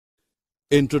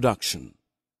Introduction.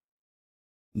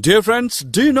 Dear friends,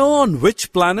 do you know on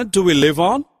which planet do we live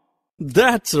on?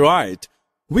 That's right.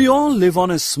 We all live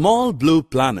on a small blue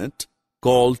planet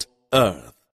called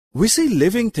Earth. We see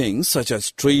living things such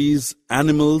as trees,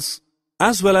 animals,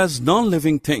 as well as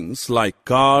non-living things like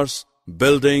cars,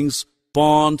 buildings,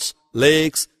 ponds,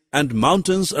 lakes, and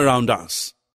mountains around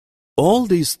us. All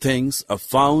these things are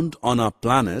found on our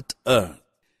planet Earth.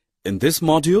 In this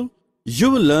module,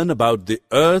 you will learn about the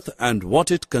Earth and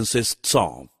what it consists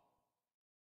of.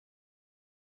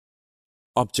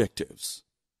 Objectives.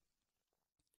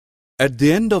 At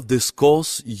the end of this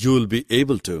course, you will be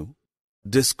able to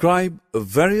describe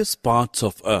various parts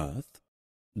of Earth,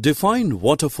 define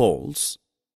waterfalls,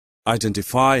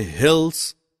 identify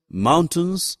hills,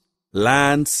 mountains,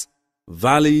 lands,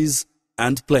 valleys,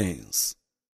 and plains.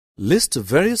 List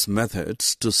various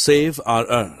methods to save our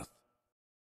Earth.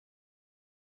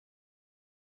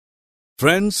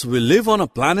 Friends, we live on a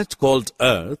planet called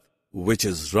Earth, which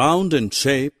is round in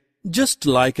shape, just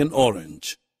like an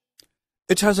orange.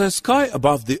 It has a sky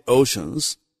above the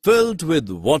oceans, filled with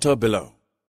water below.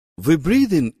 We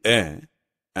breathe in air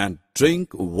and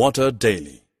drink water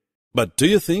daily. But do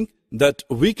you think that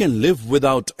we can live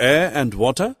without air and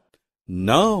water?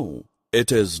 No,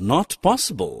 it is not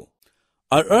possible.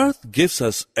 Our Earth gives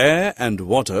us air and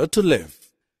water to live.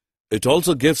 It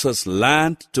also gives us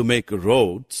land to make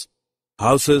roads,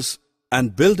 houses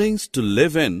and buildings to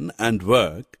live in and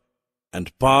work,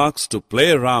 and parks to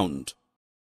play around.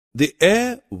 The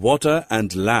air, water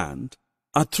and land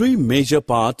are three major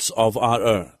parts of our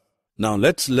Earth. Now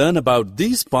let's learn about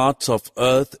these parts of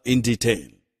Earth in detail.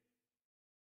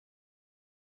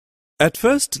 At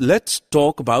first, let's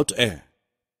talk about air.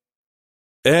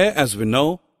 Air, as we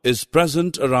know, is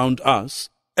present around us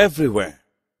everywhere.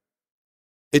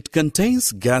 It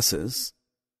contains gases,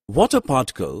 water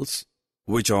particles,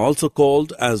 which are also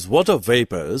called as water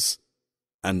vapors,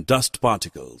 and dust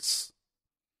particles.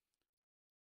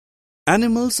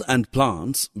 Animals and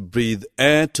plants breathe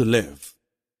air to live.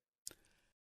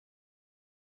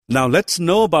 Now let's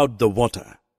know about the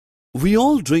water. We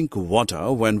all drink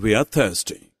water when we are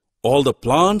thirsty. All the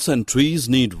plants and trees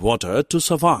need water to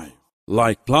survive.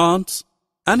 Like plants,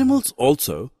 animals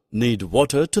also need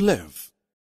water to live.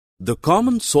 The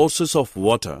common sources of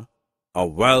water are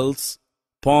wells,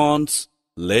 ponds,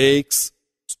 lakes,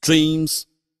 streams,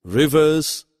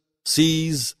 rivers,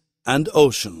 seas, and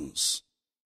oceans.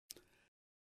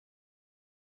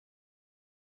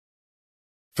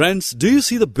 Friends, do you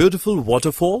see the beautiful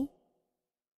waterfall?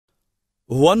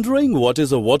 Wondering what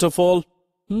is a waterfall?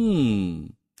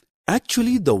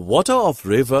 Actually, the water of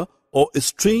river or a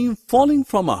stream falling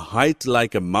from a height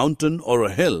like a mountain or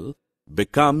a hill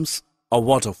becomes a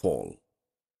waterfall.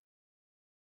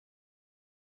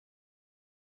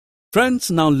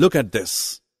 Friends, now look at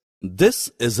this.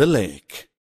 This is a lake.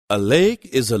 A lake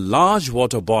is a large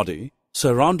water body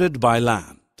surrounded by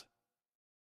land.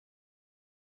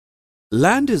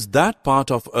 Land is that part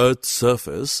of Earth's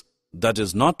surface that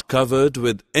is not covered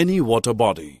with any water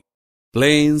body.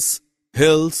 Plains,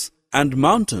 hills, and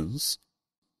mountains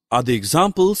are the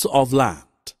examples of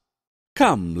land.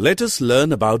 Come, let us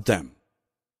learn about them.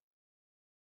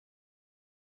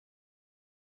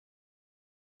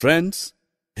 Friends,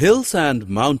 hills and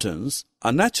mountains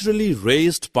are naturally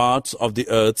raised parts of the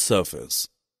Earth's surface.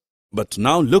 But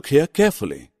now look here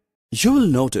carefully. You will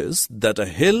notice that a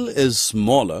hill is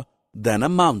smaller than a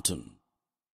mountain.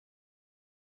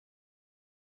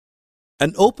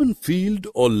 An open field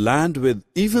or land with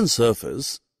even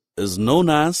surface is known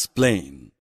as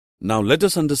plain. Now let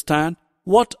us understand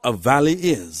what a valley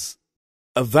is.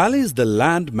 A valley is the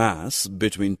land mass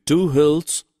between two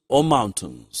hills or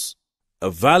mountains. A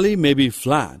valley may be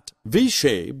flat,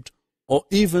 V-shaped, or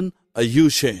even a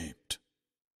U-shaped.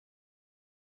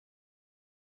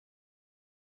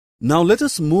 Now let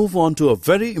us move on to a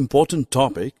very important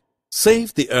topic,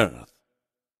 save the Earth.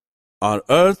 Our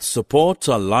Earth supports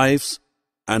our lives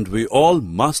and we all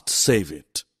must save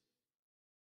it.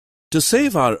 To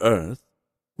save our Earth,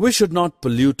 we should not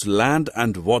pollute land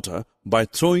and water by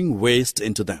throwing waste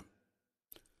into them.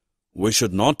 We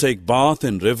should not take bath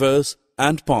in rivers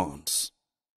and ponds.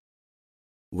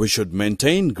 We should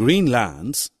maintain green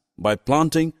lands by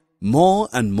planting more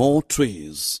and more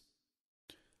trees.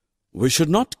 We should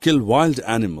not kill wild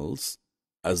animals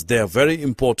as they are very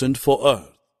important for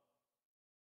Earth.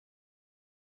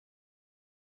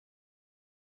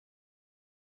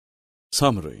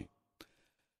 Summary.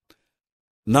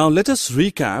 Now let us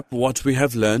recap what we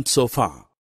have learned so far.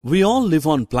 We all live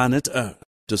on planet Earth.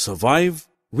 To survive,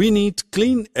 we need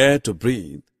clean air to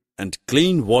breathe and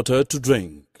clean water to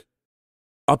drink.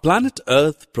 Our planet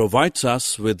Earth provides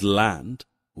us with land,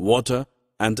 water,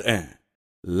 and air.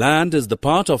 Land is the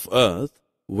part of Earth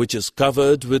which is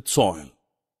covered with soil.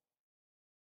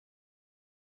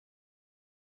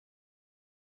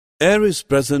 Air is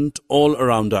present all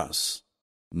around us.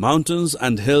 Mountains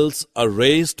and hills are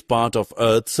raised part of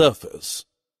Earth's surface.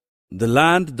 The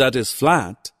land that is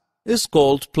flat is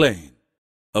called plain.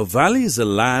 A valley is a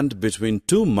land between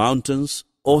two mountains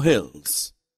or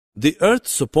hills. The earth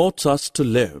supports us to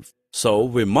live, so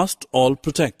we must all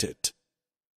protect it.